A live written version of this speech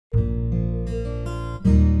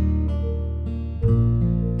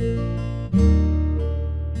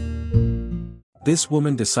This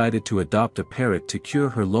woman decided to adopt a parrot to cure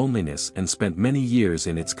her loneliness and spent many years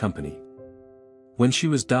in its company. When she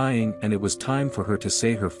was dying and it was time for her to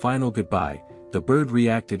say her final goodbye, the bird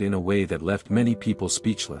reacted in a way that left many people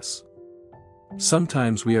speechless.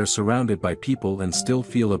 Sometimes we are surrounded by people and still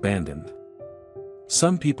feel abandoned.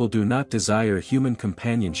 Some people do not desire human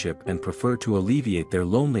companionship and prefer to alleviate their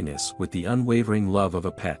loneliness with the unwavering love of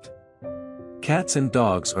a pet. Cats and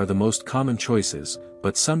dogs are the most common choices,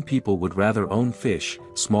 but some people would rather own fish,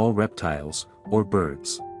 small reptiles, or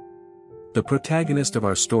birds. The protagonist of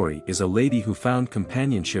our story is a lady who found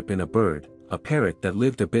companionship in a bird, a parrot that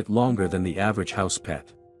lived a bit longer than the average house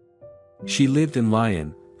pet. She lived in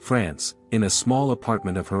Lyon, France, in a small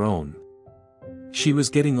apartment of her own. She was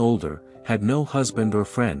getting older, had no husband or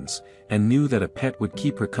friends, and knew that a pet would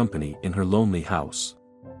keep her company in her lonely house.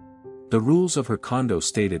 The rules of her condo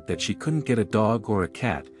stated that she couldn't get a dog or a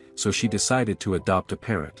cat, so she decided to adopt a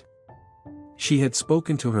parrot. She had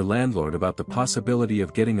spoken to her landlord about the possibility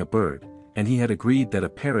of getting a bird, and he had agreed that a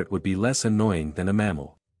parrot would be less annoying than a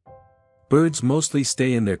mammal. Birds mostly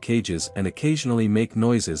stay in their cages and occasionally make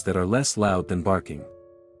noises that are less loud than barking.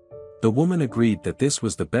 The woman agreed that this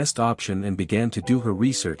was the best option and began to do her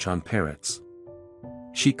research on parrots.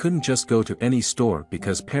 She couldn't just go to any store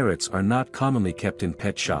because parrots are not commonly kept in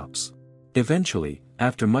pet shops. Eventually,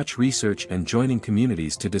 after much research and joining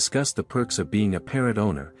communities to discuss the perks of being a parrot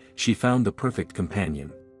owner, she found the perfect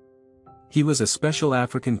companion. He was a special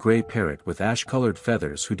African gray parrot with ash-colored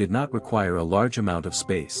feathers who did not require a large amount of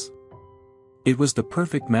space. It was the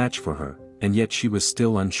perfect match for her, and yet she was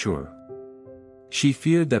still unsure. She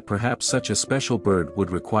feared that perhaps such a special bird would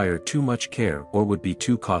require too much care or would be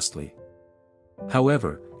too costly.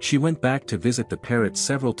 However, she went back to visit the parrot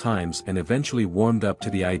several times and eventually warmed up to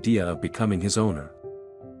the idea of becoming his owner.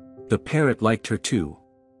 The parrot liked her too.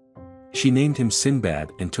 She named him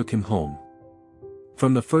Sinbad and took him home.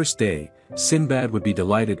 From the first day, Sinbad would be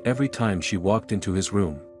delighted every time she walked into his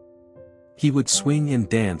room. He would swing and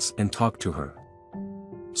dance and talk to her.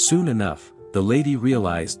 Soon enough, the lady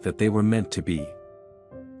realized that they were meant to be.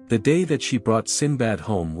 The day that she brought Sinbad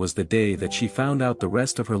home was the day that she found out the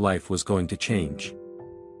rest of her life was going to change.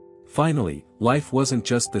 Finally, life wasn't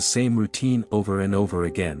just the same routine over and over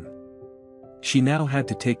again. She now had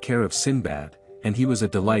to take care of Sinbad, and he was a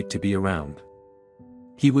delight to be around.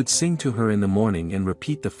 He would sing to her in the morning and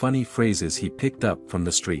repeat the funny phrases he picked up from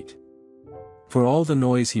the street. For all the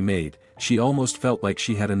noise he made, she almost felt like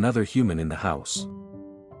she had another human in the house.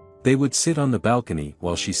 They would sit on the balcony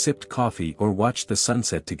while she sipped coffee or watched the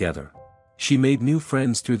sunset together. She made new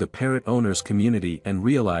friends through the parrot owners community and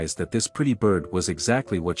realized that this pretty bird was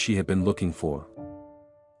exactly what she had been looking for.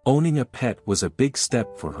 Owning a pet was a big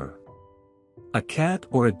step for her. A cat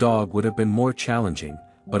or a dog would have been more challenging,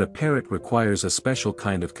 but a parrot requires a special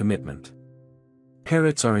kind of commitment.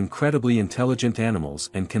 Parrots are incredibly intelligent animals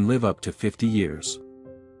and can live up to 50 years.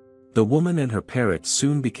 The woman and her parrot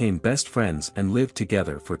soon became best friends and lived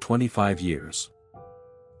together for 25 years.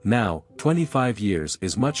 Now, 25 years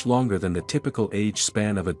is much longer than the typical age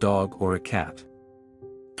span of a dog or a cat.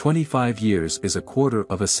 25 years is a quarter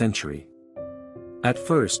of a century. At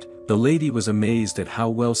first, the lady was amazed at how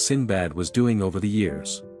well Sinbad was doing over the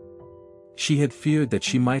years. She had feared that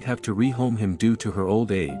she might have to rehome him due to her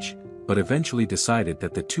old age, but eventually decided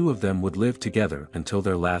that the two of them would live together until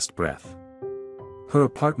their last breath. Her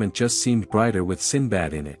apartment just seemed brighter with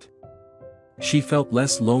Sinbad in it. She felt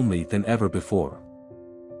less lonely than ever before.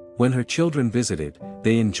 When her children visited,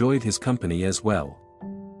 they enjoyed his company as well.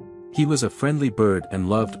 He was a friendly bird and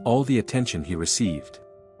loved all the attention he received.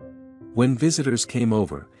 When visitors came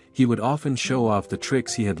over, he would often show off the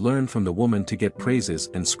tricks he had learned from the woman to get praises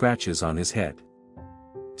and scratches on his head.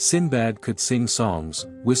 Sinbad could sing songs,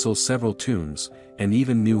 whistle several tunes, and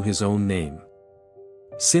even knew his own name.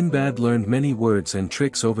 Sinbad learned many words and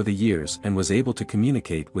tricks over the years and was able to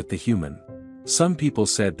communicate with the human. Some people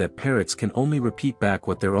said that parrots can only repeat back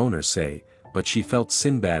what their owners say, but she felt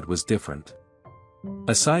Sinbad was different.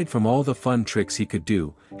 Aside from all the fun tricks he could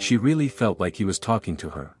do, she really felt like he was talking to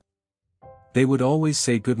her. They would always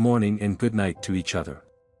say good morning and good night to each other.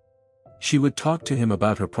 She would talk to him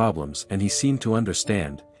about her problems and he seemed to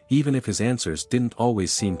understand, even if his answers didn't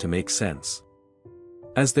always seem to make sense.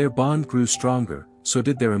 As their bond grew stronger, so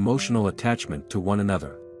did their emotional attachment to one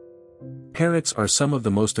another. Parrots are some of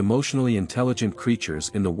the most emotionally intelligent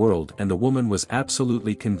creatures in the world, and the woman was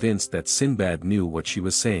absolutely convinced that Sinbad knew what she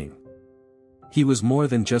was saying. He was more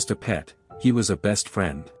than just a pet, he was a best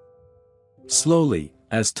friend. Slowly,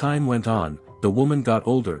 as time went on, the woman got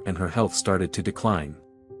older and her health started to decline.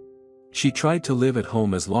 She tried to live at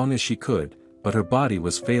home as long as she could, but her body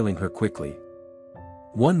was failing her quickly.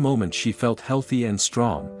 One moment she felt healthy and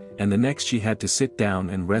strong, and the next she had to sit down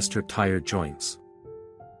and rest her tired joints.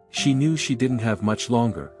 She knew she didn't have much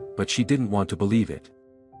longer, but she didn't want to believe it.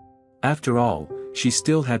 After all, she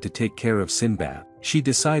still had to take care of Sinbad. She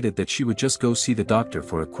decided that she would just go see the doctor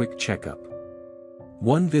for a quick checkup.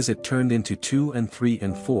 One visit turned into 2 and 3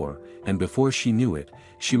 and 4, and before she knew it,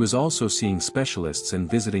 she was also seeing specialists and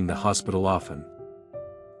visiting the hospital often.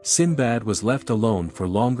 Sinbad was left alone for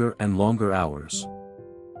longer and longer hours.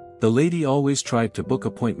 The lady always tried to book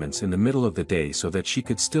appointments in the middle of the day so that she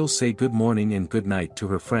could still say good morning and good night to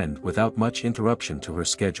her friend without much interruption to her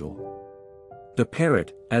schedule. The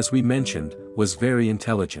parrot, as we mentioned, was very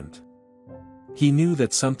intelligent. He knew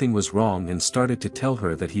that something was wrong and started to tell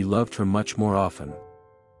her that he loved her much more often.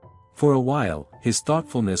 For a while, his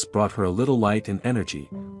thoughtfulness brought her a little light and energy,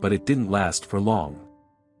 but it didn't last for long.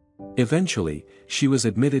 Eventually, she was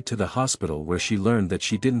admitted to the hospital where she learned that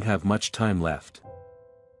she didn't have much time left.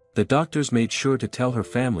 The doctors made sure to tell her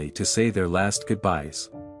family to say their last goodbyes.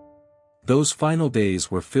 Those final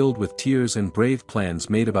days were filled with tears and brave plans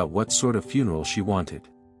made about what sort of funeral she wanted.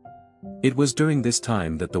 It was during this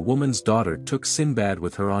time that the woman's daughter took Sinbad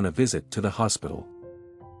with her on a visit to the hospital.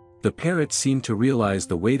 The parrot seemed to realize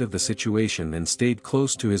the weight of the situation and stayed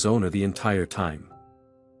close to his owner the entire time.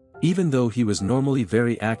 Even though he was normally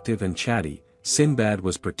very active and chatty, Sinbad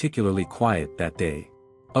was particularly quiet that day.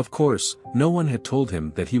 Of course, no one had told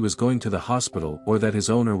him that he was going to the hospital or that his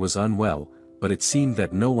owner was unwell, but it seemed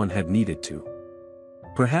that no one had needed to.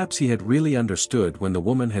 Perhaps he had really understood when the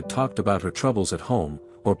woman had talked about her troubles at home,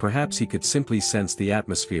 or perhaps he could simply sense the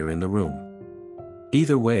atmosphere in the room.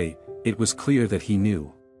 Either way, it was clear that he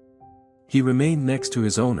knew. He remained next to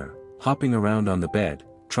his owner, hopping around on the bed,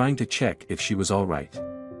 trying to check if she was all right.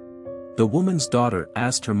 The woman's daughter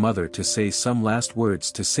asked her mother to say some last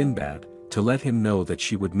words to Sinbad, to let him know that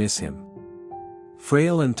she would miss him.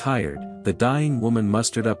 Frail and tired, the dying woman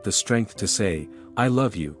mustered up the strength to say, "I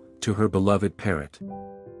love you," to her beloved parrot.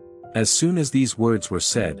 As soon as these words were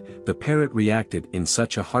said, the parrot reacted in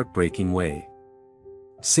such a heartbreaking way.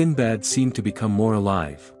 Sinbad seemed to become more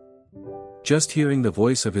alive. Just hearing the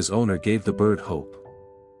voice of his owner gave the bird hope.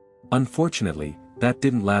 Unfortunately, that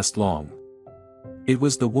didn't last long. It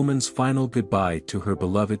was the woman's final goodbye to her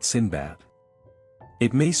beloved Sinbad.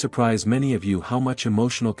 It may surprise many of you how much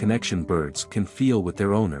emotional connection birds can feel with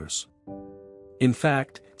their owners. In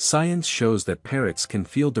fact, science shows that parrots can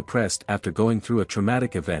feel depressed after going through a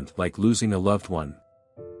traumatic event like losing a loved one.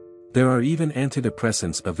 There are even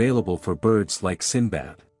antidepressants available for birds like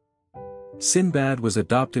Sinbad. Sinbad was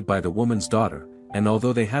adopted by the woman's daughter, and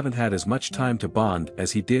although they haven't had as much time to bond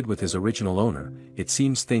as he did with his original owner, it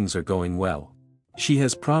seems things are going well. She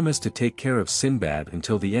has promised to take care of Sinbad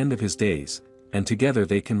until the end of his days, and together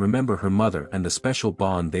they can remember her mother and the special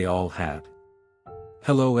bond they all had.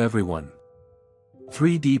 Hello everyone.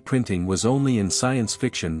 3D printing was only in science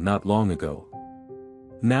fiction not long ago.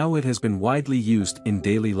 Now it has been widely used in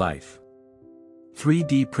daily life.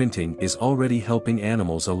 3D printing is already helping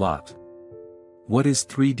animals a lot. What is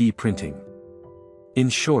 3D printing? In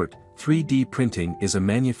short, 3D printing is a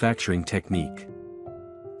manufacturing technique.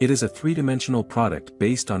 It is a three-dimensional product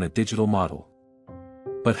based on a digital model.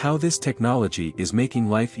 But how this technology is making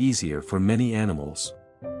life easier for many animals.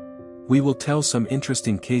 We will tell some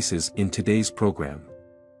interesting cases in today's program.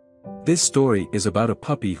 This story is about a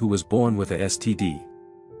puppy who was born with a STD.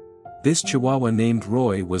 This Chihuahua named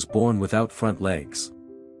Roy was born without front legs.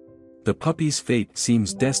 The puppy's fate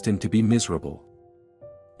seems destined to be miserable.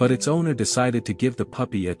 But its owner decided to give the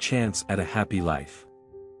puppy a chance at a happy life.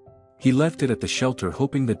 He left it at the shelter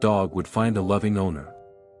hoping the dog would find a loving owner.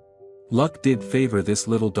 Luck did favor this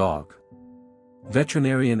little dog.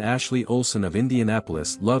 Veterinarian Ashley Olson of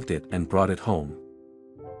Indianapolis loved it and brought it home.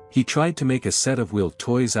 He tried to make a set of wheeled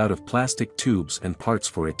toys out of plastic tubes and parts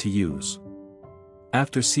for it to use.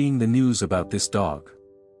 After seeing the news about this dog,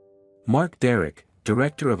 Mark Derrick,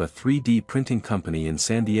 director of a 3D printing company in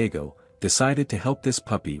San Diego, decided to help this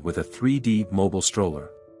puppy with a 3D mobile stroller.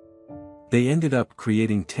 They ended up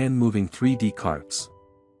creating 10 moving 3D carts.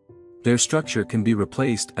 Their structure can be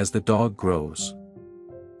replaced as the dog grows.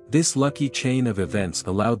 This lucky chain of events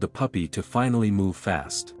allowed the puppy to finally move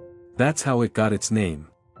fast. That's how it got its name.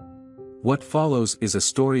 What follows is a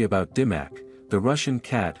story about Dimak, the Russian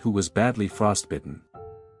cat who was badly frostbitten.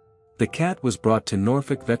 The cat was brought to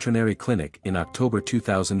Norfolk Veterinary Clinic in October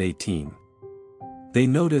 2018. They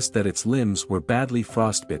noticed that its limbs were badly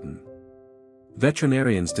frostbitten.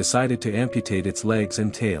 Veterinarians decided to amputate its legs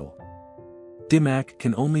and tail. Dimak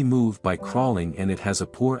can only move by crawling and it has a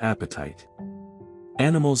poor appetite.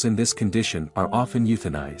 Animals in this condition are often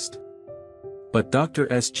euthanized. But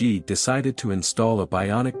Dr. S.G. decided to install a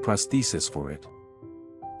bionic prosthesis for it.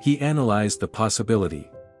 He analyzed the possibility.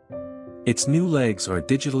 Its new legs are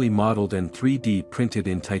digitally modeled and 3D printed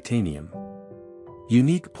in titanium.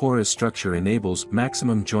 Unique porous structure enables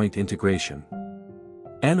maximum joint integration.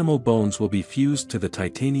 Animal bones will be fused to the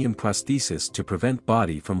titanium prosthesis to prevent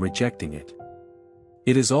body from rejecting it.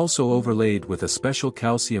 It is also overlaid with a special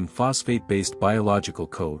calcium phosphate-based biological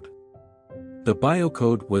code. The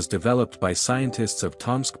biocode was developed by scientists of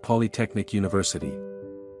Tomsk Polytechnic University.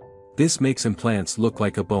 This makes implants look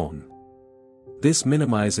like a bone. This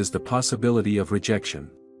minimizes the possibility of rejection.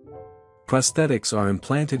 Prosthetics are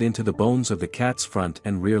implanted into the bones of the cat's front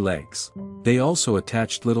and rear legs. They also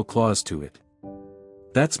attached little claws to it.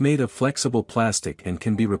 That's made of flexible plastic and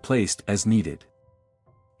can be replaced as needed.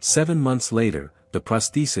 7 months later, the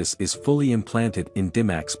prosthesis is fully implanted in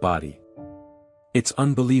Dimac's body. It's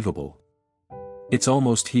unbelievable. It's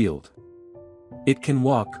almost healed. It can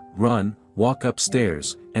walk, run, walk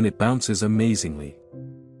upstairs, and it bounces amazingly.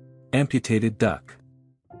 Amputated duck.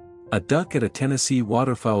 A duck at a Tennessee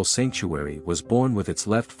waterfowl sanctuary was born with its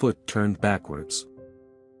left foot turned backwards.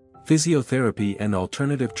 Physiotherapy and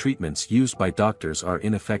alternative treatments used by doctors are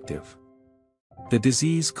ineffective. The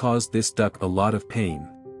disease caused this duck a lot of pain.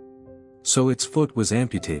 So its foot was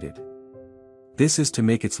amputated. This is to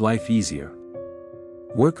make its life easier.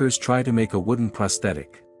 Workers try to make a wooden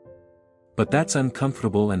prosthetic. But that's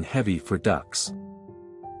uncomfortable and heavy for ducks.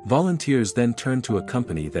 Volunteers then turn to a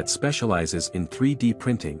company that specializes in 3D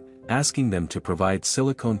printing, asking them to provide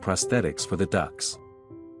silicone prosthetics for the ducks.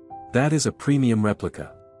 That is a premium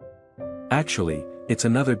replica. Actually, it's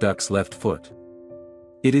another duck's left foot.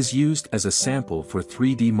 It is used as a sample for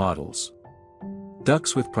 3D models.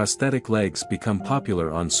 Ducks with prosthetic legs become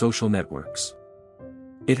popular on social networks.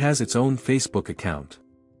 It has its own Facebook account.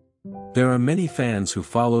 There are many fans who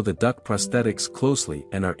follow the duck prosthetics closely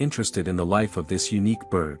and are interested in the life of this unique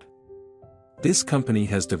bird. This company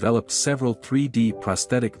has developed several 3D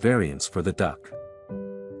prosthetic variants for the duck.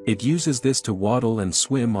 It uses this to waddle and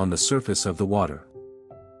swim on the surface of the water.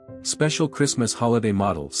 Special Christmas holiday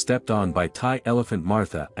model stepped on by Thai elephant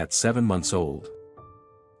Martha at 7 months old.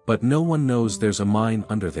 But no one knows there's a mine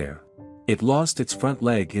under there. It lost its front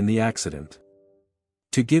leg in the accident.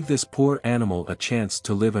 To give this poor animal a chance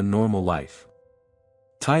to live a normal life,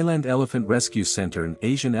 Thailand Elephant Rescue Center and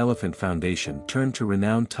Asian Elephant Foundation turned to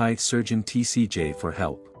renowned Thai surgeon TCJ for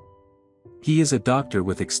help. He is a doctor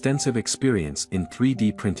with extensive experience in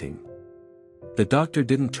 3D printing. The doctor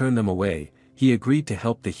didn't turn them away, he agreed to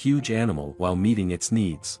help the huge animal while meeting its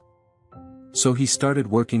needs. So he started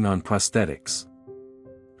working on prosthetics.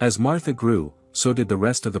 As Martha grew, so did the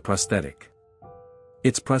rest of the prosthetic.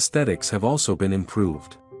 Its prosthetics have also been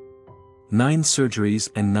improved. 9 surgeries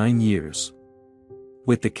and 9 years.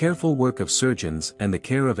 With the careful work of surgeons and the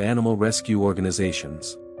care of animal rescue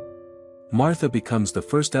organizations, Martha becomes the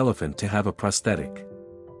first elephant to have a prosthetic.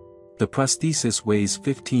 The prosthesis weighs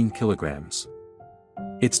 15 kilograms.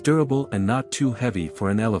 It's durable and not too heavy for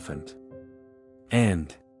an elephant.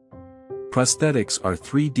 And prosthetics are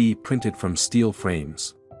 3D printed from steel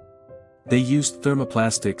frames. They used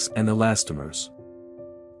thermoplastics and elastomers.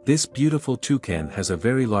 This beautiful toucan has a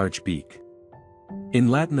very large beak. In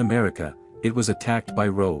Latin America, it was attacked by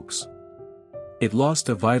rogues. It lost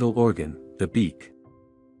a vital organ, the beak.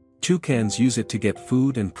 Toucans use it to get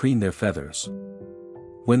food and preen their feathers.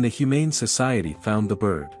 When the Humane Society found the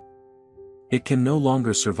bird, it can no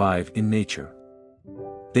longer survive in nature.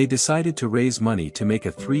 They decided to raise money to make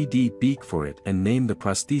a 3D beak for it and name the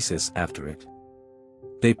prosthesis after it.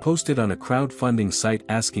 They posted on a crowdfunding site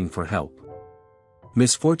asking for help.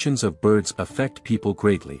 Misfortunes of birds affect people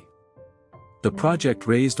greatly. The project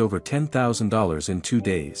raised over $10,000 in 2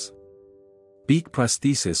 days. Beak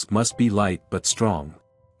prosthesis must be light but strong.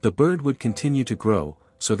 The bird would continue to grow,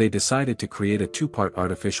 so they decided to create a 2-part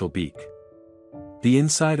artificial beak. The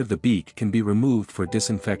inside of the beak can be removed for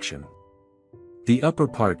disinfection. The upper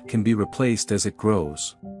part can be replaced as it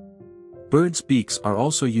grows. Birds' beaks are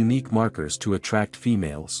also unique markers to attract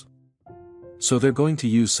females. So they're going to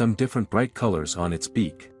use some different bright colors on its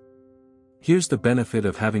beak. Here's the benefit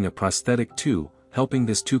of having a prosthetic too, helping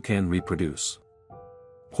this toucan reproduce.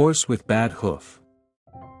 Horse with bad hoof.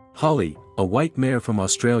 Holly, a white mare from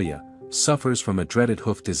Australia, suffers from a dreaded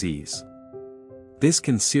hoof disease. This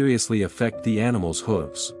can seriously affect the animal's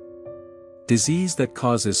hooves. Disease that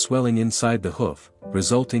causes swelling inside the hoof,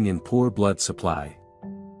 resulting in poor blood supply.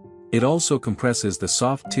 It also compresses the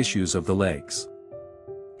soft tissues of the legs.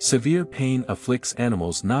 Severe pain afflicts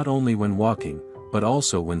animals not only when walking, but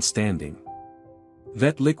also when standing.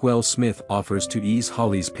 Vet Lickwell Smith offers to ease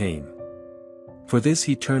Holly's pain. For this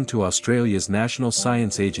he turned to Australia's National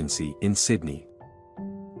Science Agency in Sydney.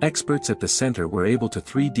 Experts at the centre were able to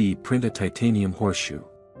 3D print a titanium horseshoe.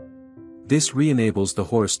 This re-enables the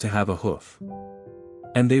horse to have a hoof.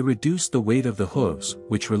 And they reduce the weight of the hooves,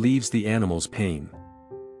 which relieves the animal's pain.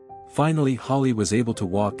 Finally Holly was able to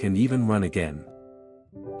walk and even run again.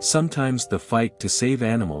 Sometimes the fight to save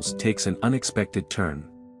animals takes an unexpected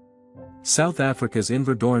turn. South Africa's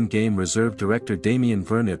Inverdoorn Game Reserve Director Damien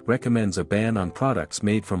Vernet recommends a ban on products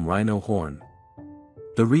made from rhino horn.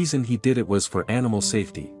 The reason he did it was for animal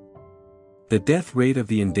safety. The death rate of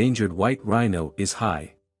the endangered white rhino is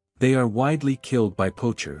high. They are widely killed by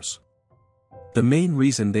poachers. The main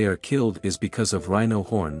reason they are killed is because of rhino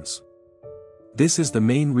horns. This is the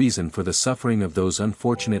main reason for the suffering of those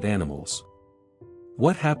unfortunate animals.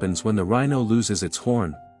 What happens when the rhino loses its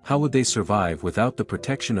horn? How would they survive without the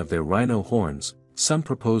protection of their rhino horns? Some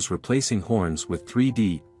propose replacing horns with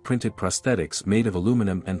 3D printed prosthetics made of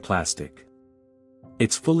aluminum and plastic.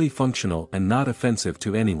 It's fully functional and not offensive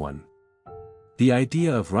to anyone. The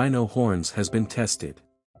idea of rhino horns has been tested.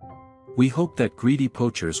 We hope that greedy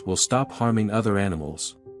poachers will stop harming other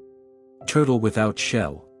animals. Turtle without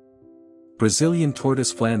shell. Brazilian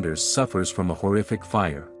tortoise Flanders suffers from a horrific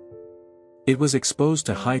fire. It was exposed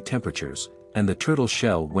to high temperatures, and the turtle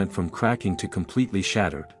shell went from cracking to completely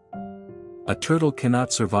shattered. A turtle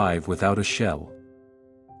cannot survive without a shell.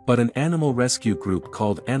 But an animal rescue group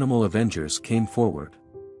called Animal Avengers came forward.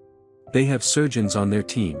 They have surgeons on their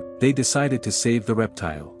team. They decided to save the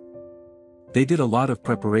reptile. They did a lot of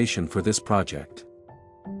preparation for this project.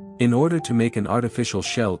 In order to make an artificial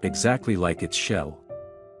shell exactly like its shell.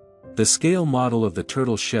 The scale model of the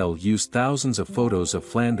turtle shell used thousands of photos of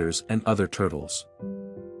Flanders and other turtles.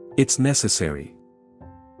 It's necessary.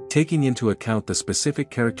 Taking into account the specific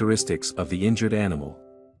characteristics of the injured animal.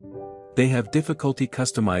 They have difficulty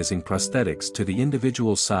customizing prosthetics to the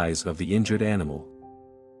individual size of the injured animal.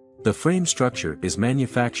 The frame structure is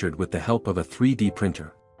manufactured with the help of a 3D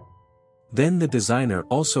printer. Then the designer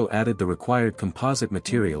also added the required composite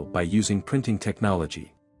material by using printing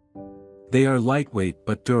technology. They are lightweight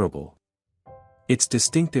but durable. Its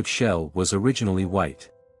distinctive shell was originally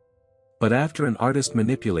white. But after an artist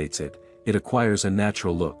manipulates it, it acquires a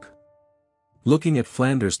natural look. Looking at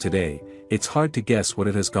Flanders today, it's hard to guess what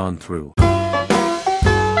it has gone through.